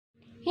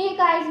Hey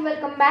guys,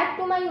 welcome back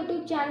to my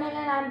YouTube channel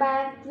and I'm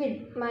back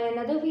with my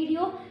another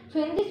video.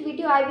 So in this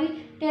video I will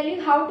tell you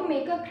how to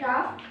make a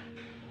craft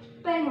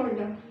pen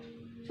holder.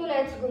 So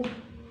let's go.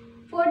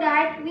 For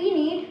that we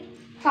need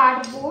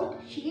cardboard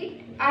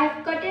sheet. I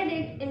have cutted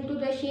it into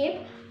the shape.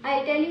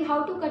 I'll tell you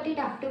how to cut it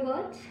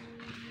afterwards.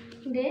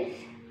 This.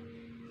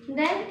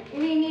 Then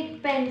we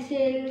need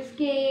pencil,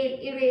 scale,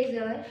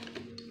 eraser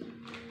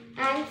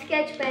and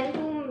sketch pen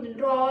to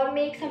draw or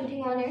make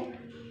something on it.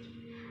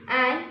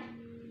 And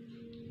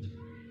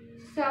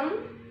some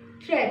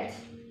threads.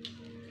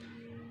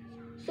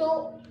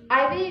 So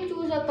I will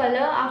choose a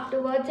color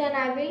afterwards and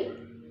I will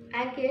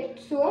act it.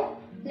 So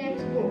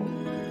let's go.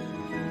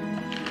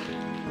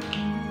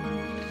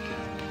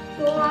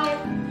 So I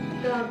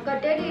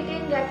cutted it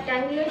in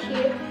rectangular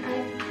shape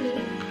as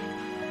see,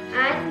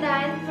 and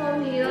then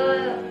from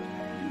here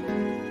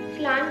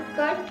slant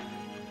cut,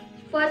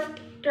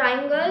 first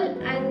triangle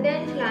and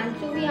then slant.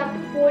 So we have to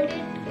fold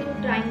it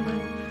in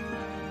triangle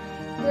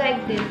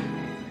like this.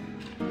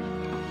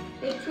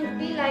 It should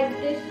be like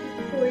this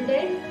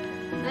folded,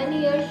 and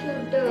here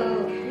should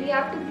we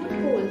have to put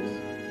holes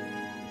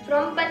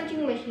from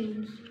punching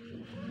machines.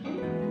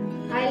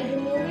 I'll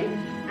remove it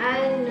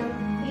and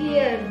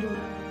here too.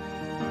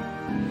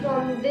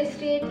 From this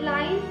straight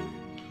line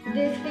and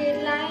this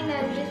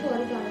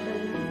horizontal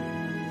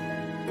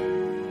line.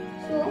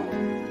 So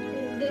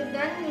this is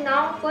done.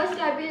 Now first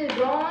I will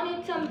draw on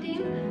it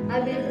something. I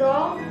will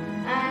draw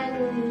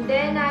and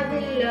then I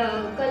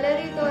will color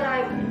it or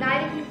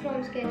directly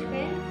from sketch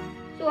pen.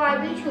 So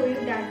I will show you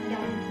that.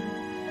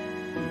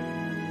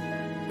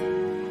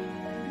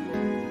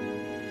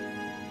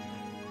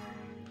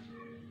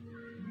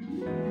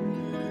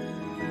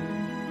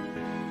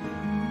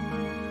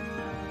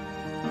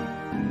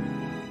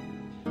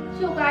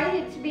 So guys,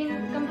 it's been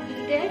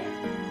completed.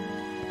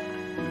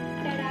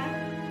 Ta-da.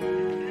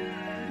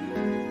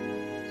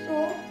 So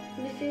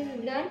this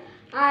is done.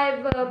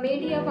 I've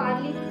made a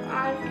varley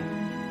art,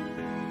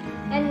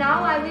 and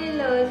now I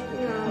will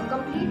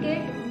complete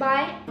it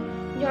by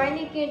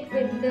joining it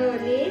with the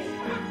lace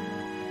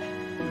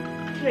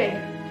thread.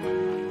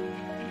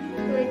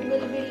 So it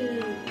will be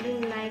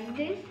like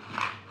this,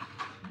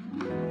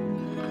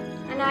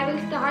 and I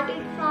will start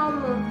it from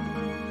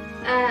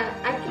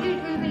actually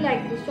it will be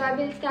like this. So I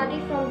will start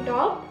it from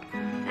top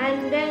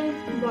and then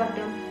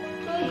bottom.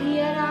 So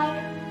here are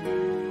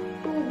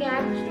two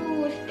gaps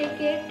to stick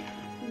it,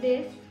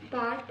 this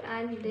part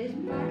and this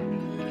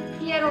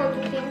part. Here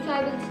also same. So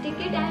I will stick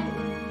it and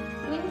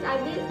means I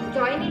will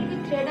join it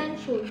with thread and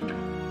show you.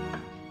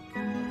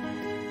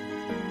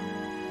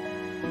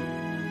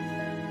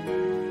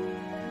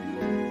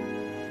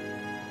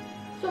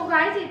 So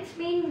guys, it's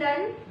been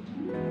done.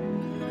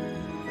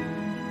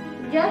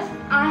 Just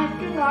I have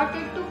to knot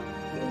it to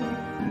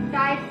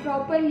tie it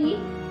properly.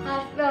 I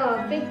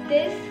have fixed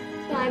this.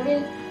 So I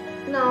will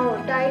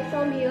now tie it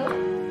from here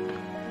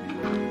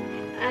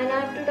and I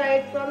have to tie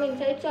it from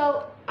inside.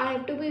 So I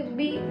have to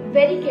be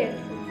very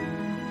careful.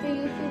 So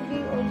you should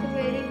be also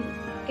very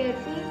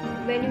careful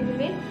when you do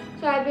it.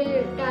 So I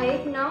will tie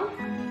it now.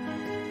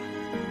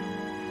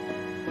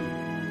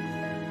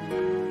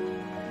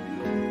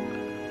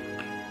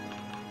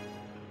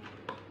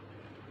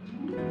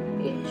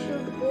 It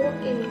should go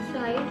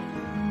inside.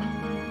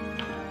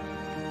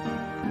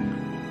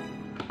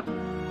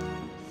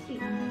 See.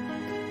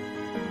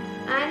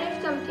 And if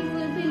something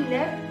will be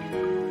left,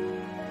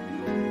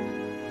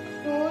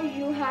 so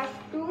you have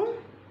to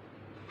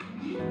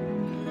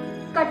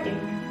cut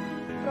it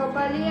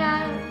properly.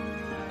 And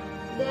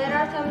there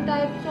are some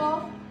types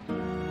of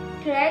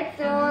threads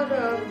or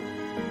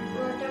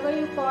whatever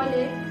you call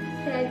it,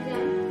 threads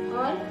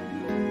or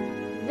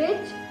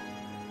which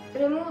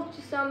removes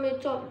some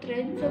bits of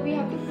thread. So we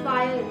have to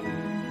fire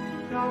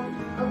from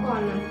a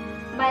corner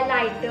by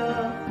lighter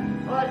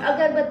or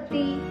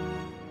agarbatti.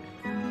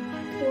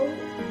 So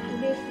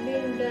this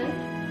being done.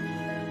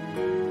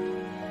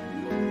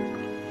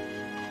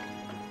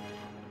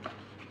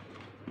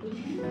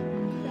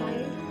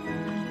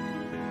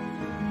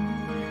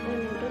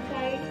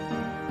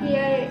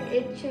 Here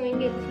it's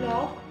showing its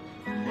lock,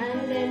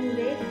 and then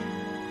this.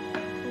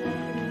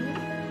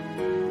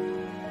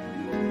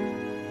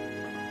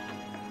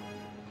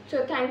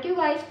 So thank you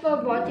guys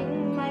for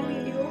watching my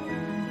video.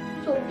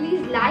 So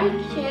please like,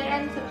 share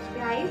and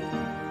subscribe,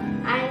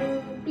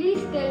 and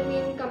please tell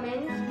me in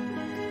comments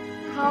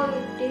how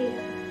it is,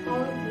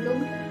 how it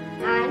looked,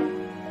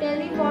 and tell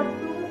me what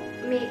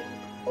to make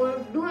or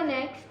do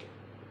next